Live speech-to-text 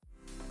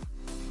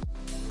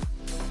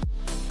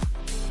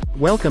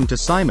Welcome to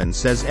Simon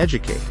Says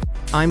Educate.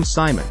 I'm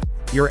Simon,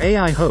 your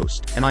AI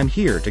host, and I'm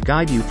here to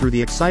guide you through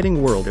the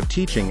exciting world of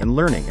teaching and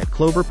learning at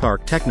Clover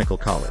Park Technical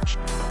College.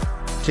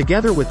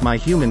 Together with my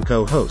human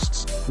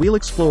co-hosts, we'll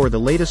explore the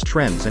latest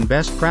trends and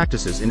best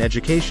practices in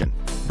education,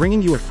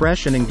 bringing you a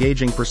fresh and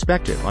engaging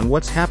perspective on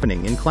what's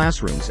happening in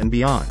classrooms and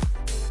beyond.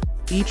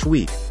 Each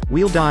week,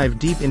 we'll dive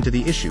deep into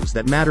the issues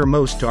that matter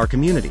most to our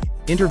community,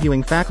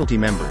 interviewing faculty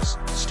members,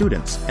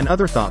 students, and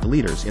other thought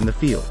leaders in the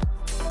field.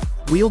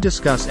 We'll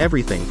discuss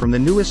everything from the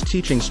newest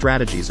teaching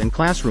strategies and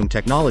classroom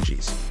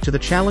technologies, to the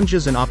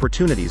challenges and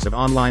opportunities of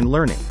online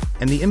learning,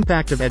 and the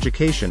impact of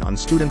education on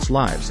students'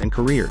 lives and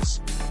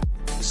careers.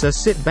 So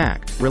sit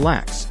back,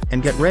 relax,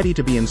 and get ready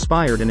to be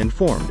inspired and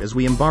informed as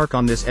we embark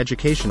on this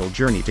educational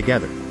journey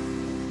together.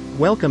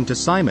 Welcome to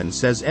Simon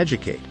Says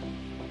Educate.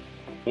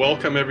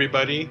 Welcome,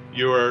 everybody.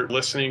 You're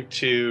listening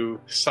to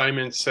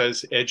Simon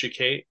Says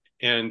Educate,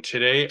 and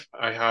today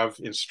I have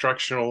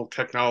instructional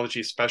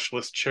technology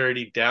specialist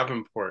Charity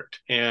Davenport,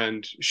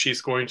 and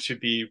she's going to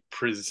be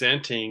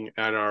presenting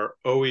at our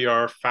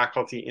OER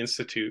Faculty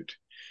Institute,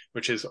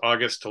 which is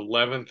August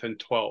 11th and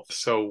 12th.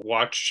 So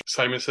watch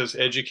Simon Says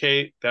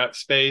Educate, that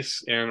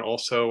space, and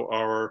also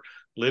our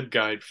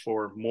LibGuide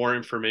for more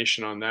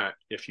information on that.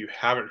 If you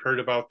haven't heard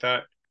about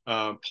that,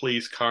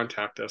 please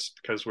contact us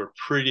because we're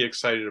pretty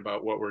excited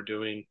about what we're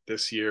doing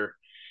this year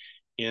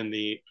in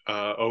the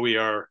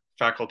OER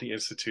Faculty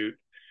Institute,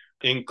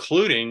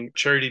 including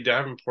Charity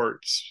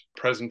Davenport's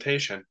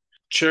presentation.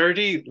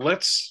 Charity,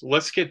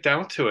 let's get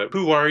down to it.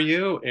 Who are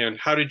you and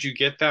how did you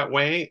get that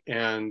way?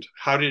 And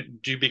how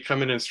did you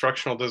become an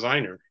instructional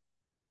designer?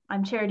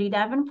 I'm Charity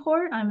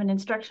Davenport. I'm an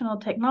instructional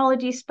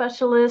technology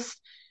specialist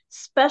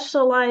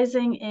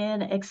specializing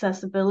in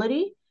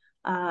accessibility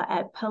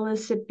at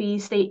Pellissippi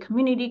State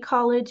Community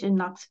College in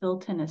Knoxville,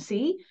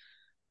 Tennessee.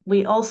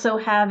 We also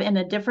have in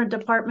a different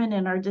department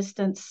in our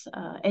distance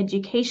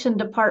education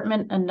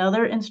department,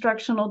 another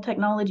instructional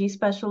technology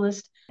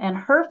specialist, and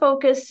her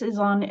focus is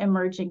on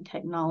emerging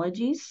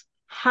technologies.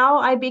 How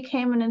I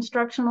became an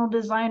instructional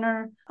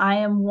designer, I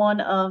am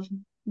one of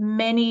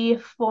many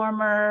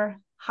former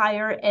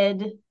higher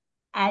ed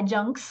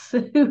adjuncts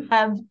who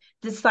have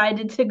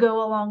decided to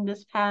go along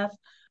this path.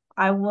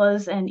 I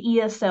was an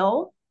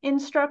ESL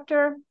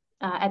instructor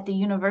at the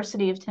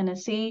University of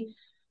Tennessee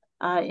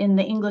in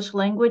the English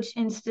Language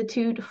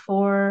Institute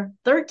for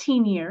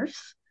 13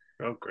 years.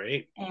 Oh,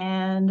 great.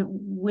 And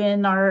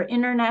when our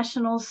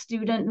international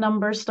student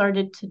numbers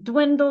started to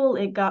dwindle,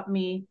 it got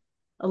me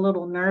a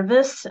little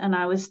nervous. And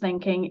I was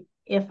thinking,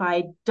 if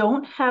I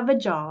don't have a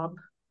job,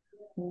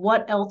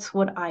 what else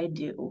would I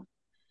do?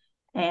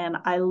 And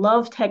I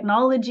love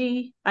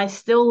technology. I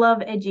still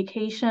love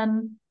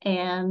education.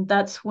 And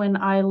that's when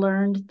I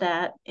learned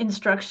that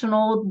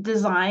instructional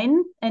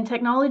design and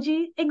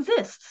technology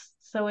exists.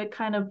 So it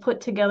kind of put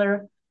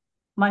together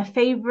my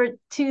favorite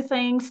two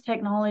things,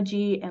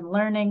 technology and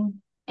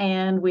learning.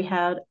 And we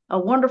had a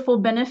wonderful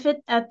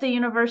benefit at the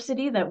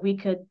university that we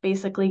could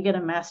basically get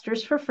a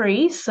master's for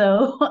free.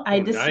 So I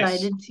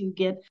decided to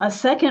get a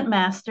second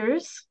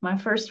master's. My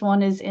first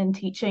one is in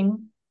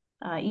teaching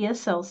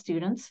ESL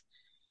students.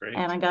 Great.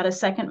 And I got a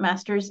second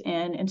master's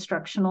in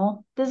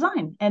instructional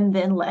design and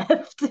then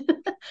left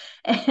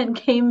and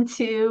came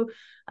to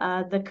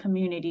the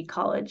community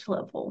college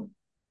level.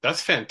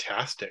 That's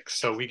fantastic.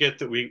 So we get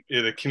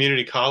the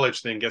community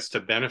college then gets to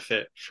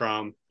benefit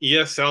from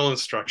ESL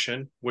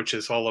instruction, which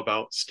is all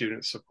about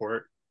student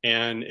support,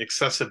 and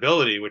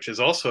accessibility, which is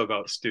also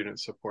about student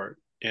support.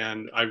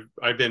 And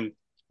I've been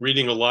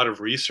reading a lot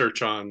of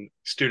research on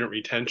student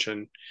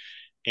retention,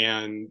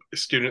 and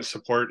student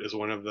support is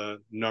one of the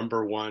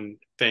number one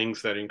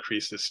things that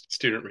increases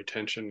student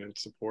retention and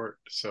support.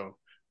 So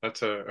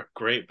that's a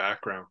great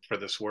background for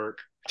this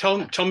work.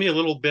 Tell me a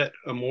little bit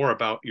more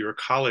about your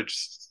college,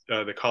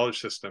 the college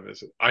system.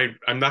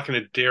 I'm not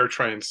going to dare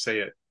try and say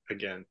it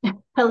again.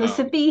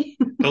 Pellissippi.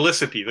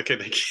 Pellissippi. Okay,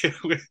 thank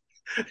you.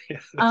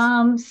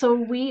 Yes. So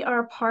we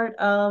are part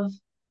of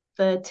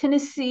the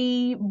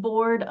Tennessee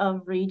Board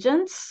of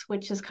Regents,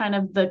 which is kind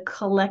of the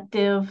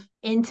collective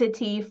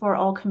entity for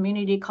all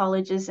community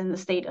colleges in the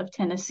state of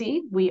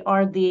Tennessee. We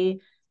are the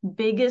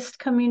biggest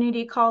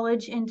community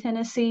college in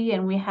Tennessee,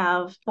 and we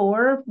have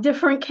 4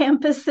 different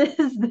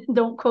campuses.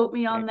 Don't quote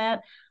me on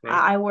that. Right.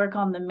 I work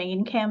on the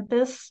main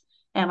campus,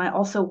 and I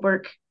also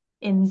work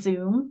in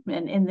Zoom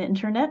and in the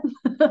internet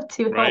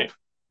to help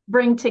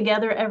bring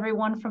together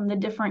everyone from the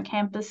different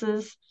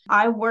campuses.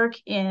 I work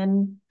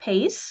in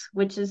PACE,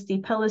 which is the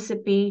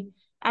Pellissippi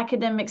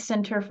Academic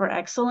Center for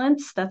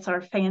Excellence. That's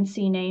our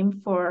fancy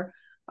name for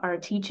our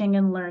teaching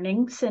and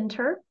learning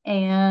center.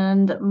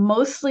 And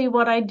mostly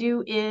what I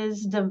do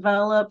is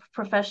develop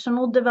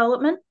professional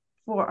development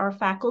for our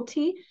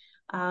faculty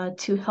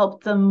to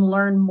help them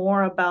learn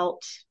more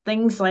about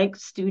things like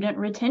student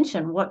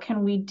retention. What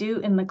can we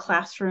do in the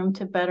classroom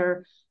to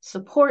better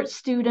support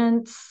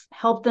students,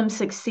 help them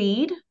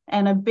succeed?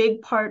 And a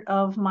big part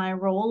of my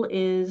role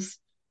is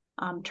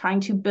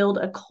trying to build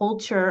a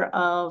culture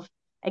of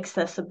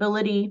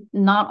accessibility,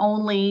 not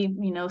only,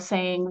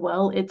 saying,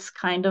 well, it's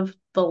kind of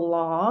the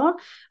law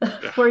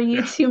Yeah, for you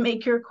yeah. to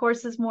make your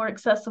courses more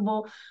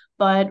accessible,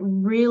 but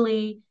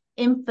really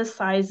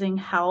emphasizing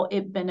how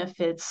it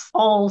benefits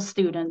all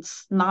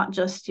students, not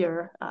just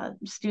your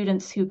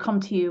students who come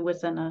to you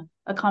with an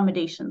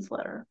accommodations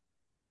letter.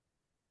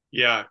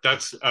 Yeah,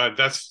 that's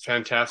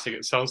fantastic.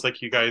 It sounds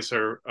like you guys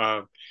are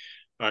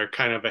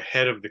kind of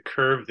ahead of the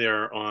curve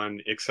there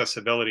on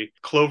accessibility.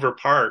 Clover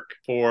Park,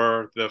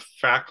 for the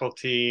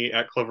faculty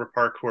at Clover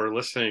Park who are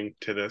listening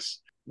to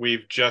this,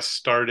 we've just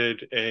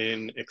started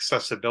an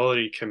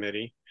accessibility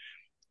committee,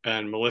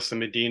 and Melissa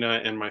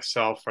Medina and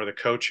myself are the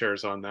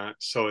co-chairs on that.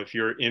 So if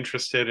you're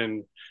interested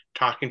in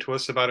talking to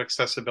us about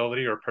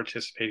accessibility or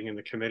participating in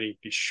the committee,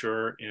 be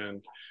sure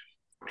and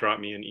drop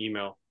me an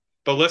email.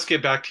 But let's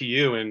get back to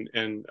you and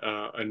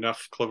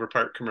enough Clover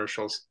Park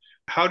commercials.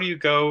 How do you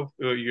go?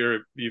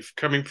 You've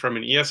coming from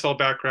an ESL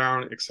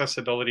background,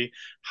 accessibility.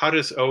 How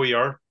does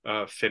OER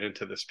fit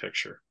into this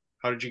picture?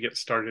 How did you get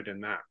started in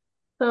that?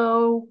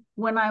 So,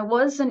 when I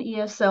was an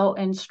ESL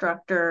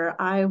instructor,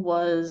 I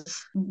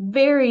was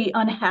very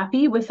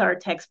unhappy with our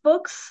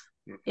textbooks.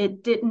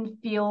 It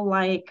didn't feel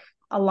like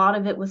a lot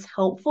of it was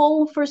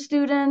helpful for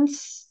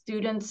students.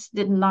 Students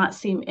did not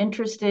seem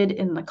interested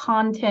in the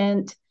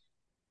content.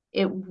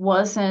 It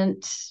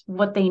wasn't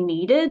what they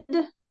needed.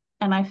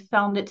 And I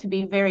found it to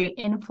be very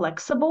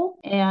inflexible.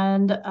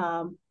 And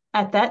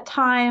at that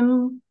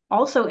time,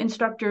 also,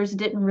 instructors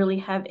didn't really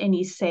have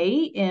any say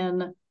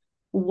in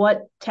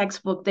what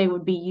textbook they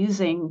would be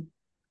using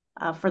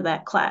for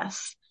that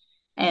class.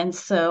 And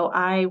so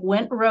I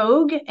went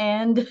rogue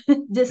and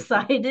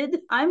decided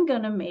I'm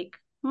going to make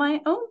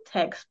my own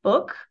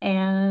textbook.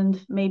 And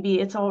maybe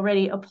it's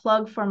already a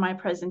plug for my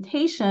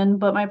presentation,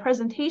 but my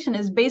presentation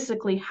is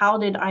basically how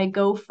did I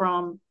go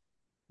from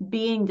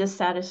being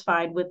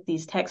dissatisfied with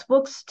these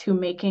textbooks to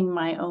making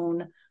my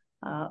own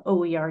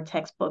OER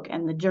textbook,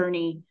 and the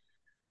journey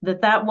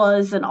that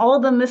was, and all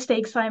the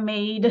mistakes I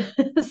made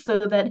so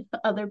that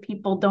other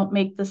people don't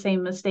make the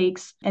same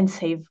mistakes and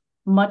save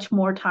much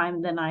more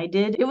time than I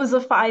did. It was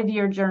a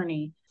 5-year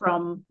journey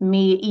from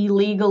me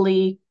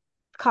illegally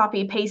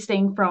copy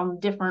pasting from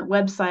different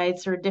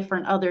websites or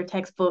different other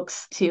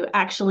textbooks to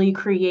actually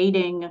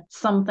creating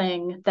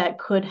something that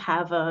could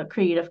have a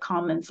Creative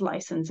Commons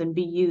license and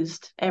be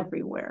used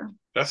everywhere.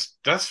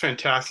 That's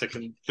fantastic,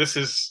 and this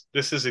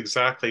is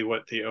exactly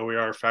what the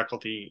OER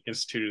Faculty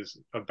Institute is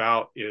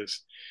about: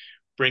 is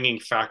bringing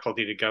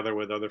faculty together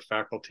with other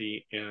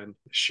faculty and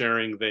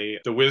sharing the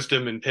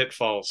wisdom and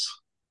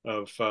pitfalls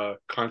of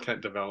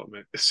content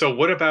development. So,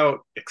 what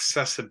about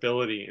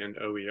accessibility and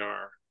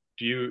OER?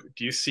 Do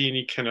you see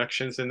any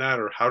connections in that,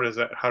 or how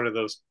do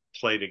those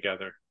play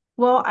together?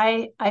 Well,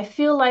 I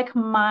feel like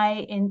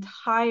my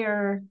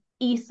entire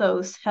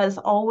ethos has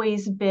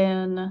always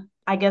been,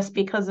 I guess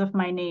because of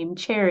my name,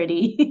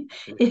 charity,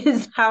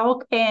 is how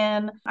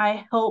can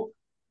I help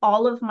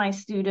all of my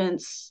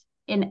students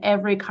in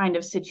every kind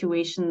of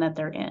situation that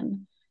they're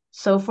in.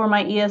 So for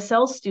my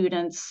ESL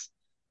students,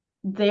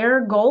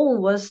 their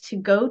goal was to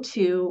go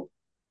to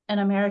an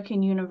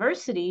American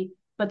university,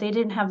 but they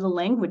didn't have the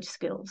language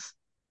skills.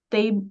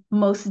 They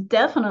most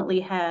definitely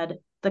had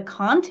the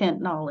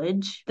content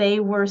knowledge. They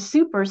were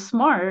super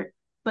smart,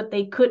 but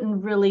they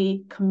couldn't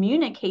really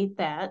communicate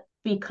that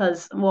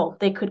because, well,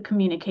 they could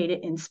communicate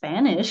it in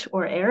Spanish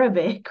or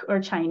Arabic or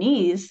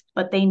Chinese,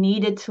 but they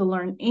needed to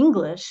learn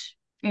English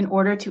in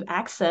order to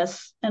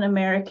access an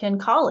American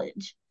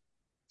college.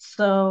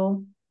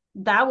 So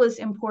that was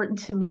important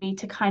to me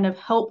to kind of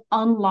help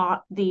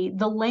unlock the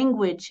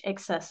language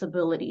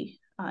accessibility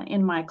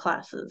in my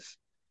classes.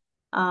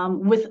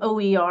 With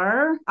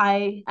OER,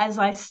 as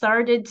I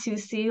started to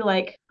see,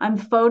 like, I'm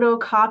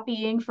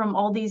photocopying from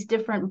all these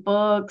different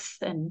books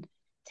and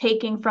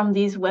taking from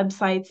these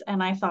websites,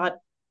 and I thought,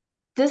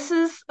 this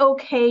is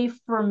okay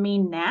for me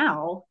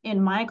now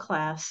in my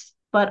class,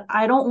 but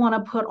I don't want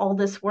to put all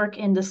this work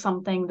into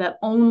something that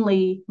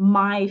only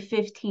my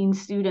 15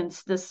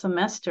 students this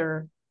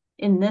semester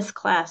in this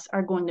class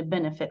are going to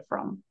benefit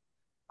from.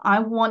 I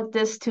want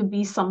this to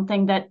be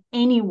something that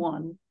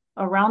anyone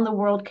around the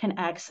world can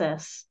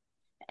access,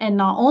 and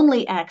not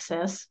only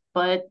access,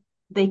 but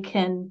they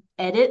can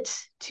edit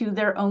to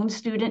their own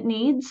student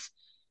needs.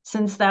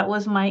 Since that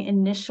was my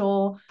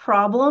initial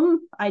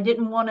problem, I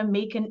didn't want to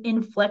make an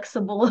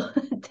inflexible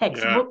Yeah,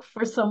 textbook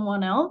for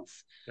someone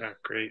else. yeah,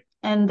 great.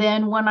 And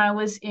then when I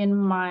was in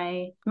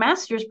my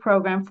master's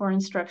program for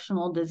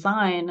instructional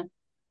design,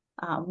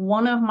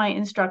 one of my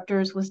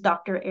instructors was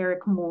Dr.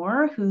 Eric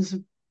Moore, who's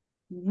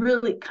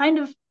really kind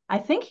of, I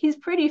think he's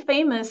pretty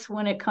famous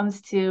when it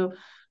comes to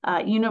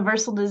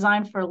universal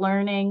design for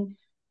learning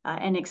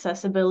and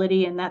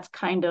accessibility. And that's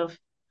kind of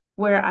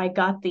where I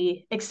got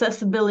the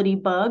accessibility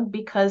bug,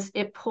 because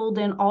it pulled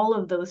in all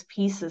of those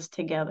pieces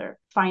together: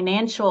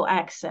 financial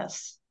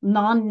access,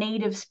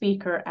 non-native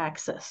speaker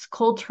access,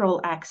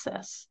 cultural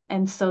access.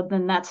 And so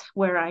then that's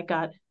where I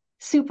got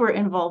super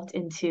involved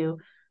into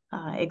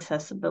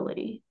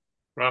accessibility.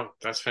 Wow,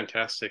 that's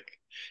fantastic.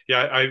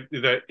 Yeah,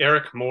 the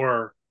Eric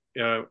Moore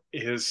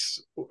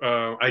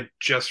I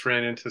just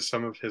ran into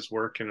some of his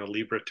work in a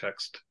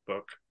LibreText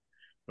book,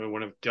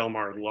 one of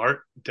Delmar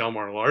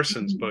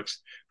Larson's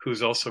books,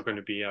 who's also going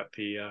to be at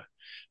the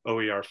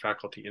OER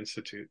Faculty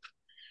Institute.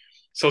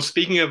 So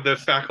speaking of the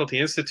Faculty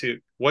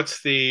Institute,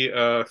 what's the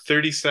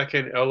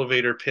 30-second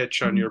elevator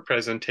pitch on your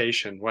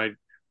presentation? Why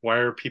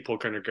are people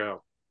going to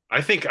go?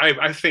 I think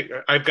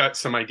I've got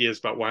some ideas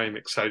about why I'm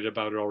excited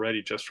about it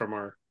already, just from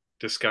our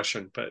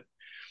discussion. But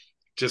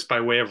just by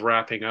way of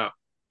wrapping up,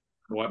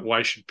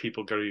 why should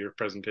people go to your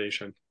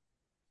presentation?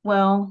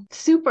 Well,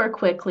 super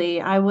quickly,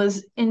 I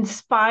was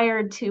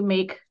inspired to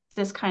make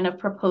this kind of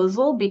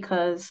proposal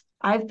because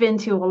I've been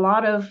to a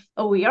lot of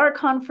OER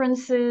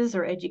conferences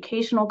or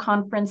educational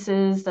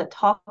conferences that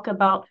talk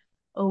about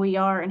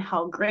OER and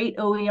how great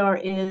OER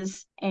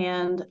is.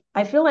 And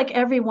I feel like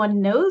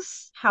everyone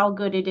knows how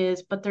good it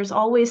is, but there's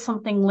always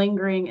something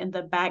lingering in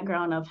the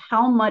background of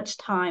how much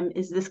time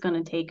is this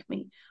going to take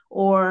me?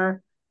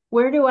 Or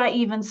where do I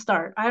even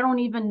start? I don't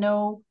even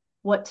know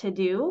what to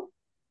do.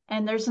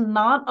 And there's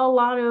not a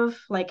lot of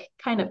like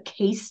kind of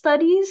case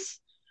studies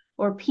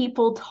or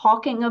people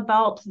talking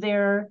about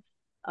their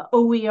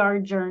OER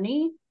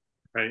journey.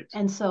 Right.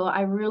 And so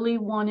I really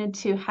wanted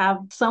to have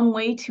some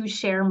way to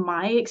share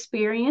my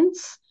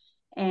experience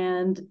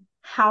and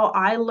how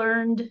I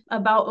learned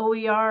about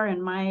OER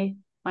and my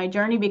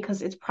journey,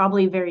 because it's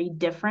probably very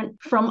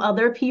different from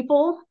other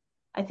people.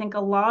 I think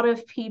a lot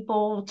of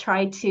people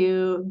try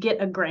to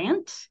get a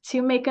grant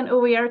to make an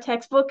OER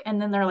textbook,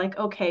 and then they're like,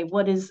 okay,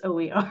 what is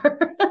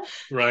OER?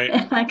 Right.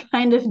 And I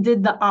kind of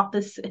did the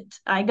opposite.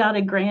 I got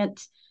a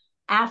grant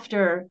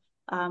after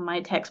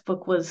my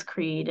textbook was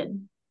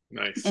created.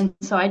 Nice. And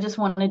so I just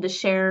wanted to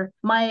share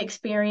my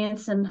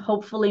experience and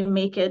hopefully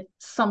make it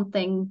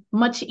something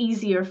much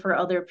easier for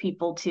other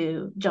people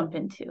to jump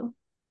into.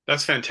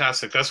 That's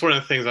fantastic. That's one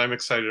of the things I'm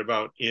excited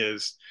about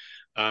is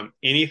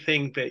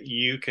anything that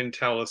you can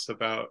tell us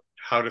about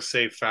how to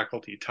save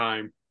faculty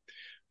time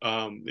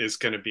is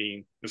going to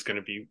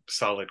be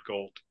solid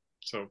gold.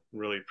 So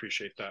really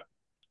appreciate that.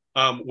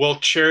 Well,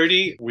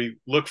 Charity, we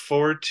look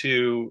forward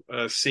to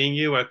seeing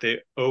you at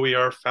the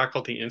OER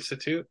Faculty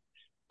Institute.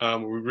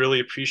 We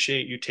really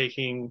appreciate you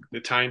taking the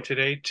time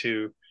today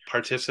to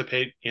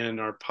participate in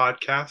our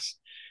podcast.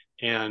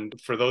 And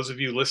for those of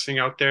you listening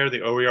out there,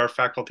 the OER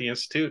Faculty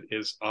Institute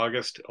is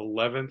August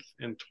 11th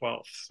and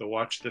 12th. So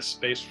watch this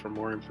space for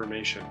more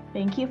information.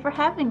 Thank you for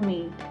having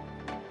me.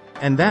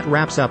 And that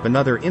wraps up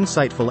another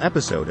insightful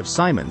episode of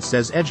Simon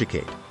Says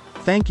Educate.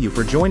 Thank you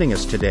for joining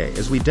us today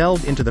as we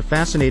delved into the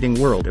fascinating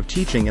world of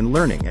teaching and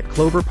learning at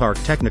Clover Park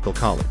Technical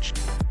College.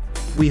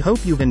 We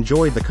hope you've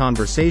enjoyed the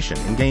conversation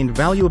and gained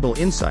valuable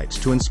insights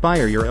to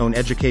inspire your own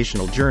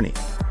educational journey.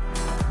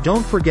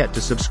 Don't forget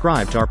to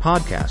subscribe to our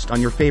podcast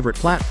on your favorite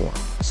platform,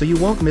 so you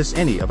won't miss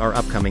any of our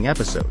upcoming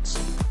episodes.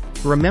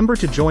 Remember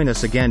to join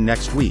us again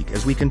next week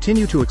as we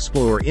continue to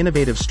explore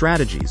innovative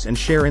strategies and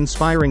share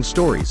inspiring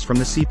stories from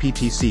the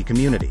CPTC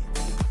community.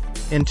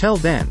 Until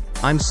then,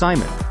 I'm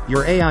Simon,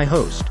 your AI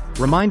host,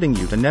 reminding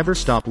you to never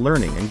stop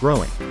learning and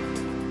growing.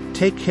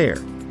 Take care,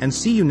 and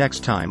see you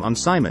next time on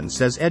Simon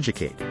Says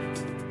Educate.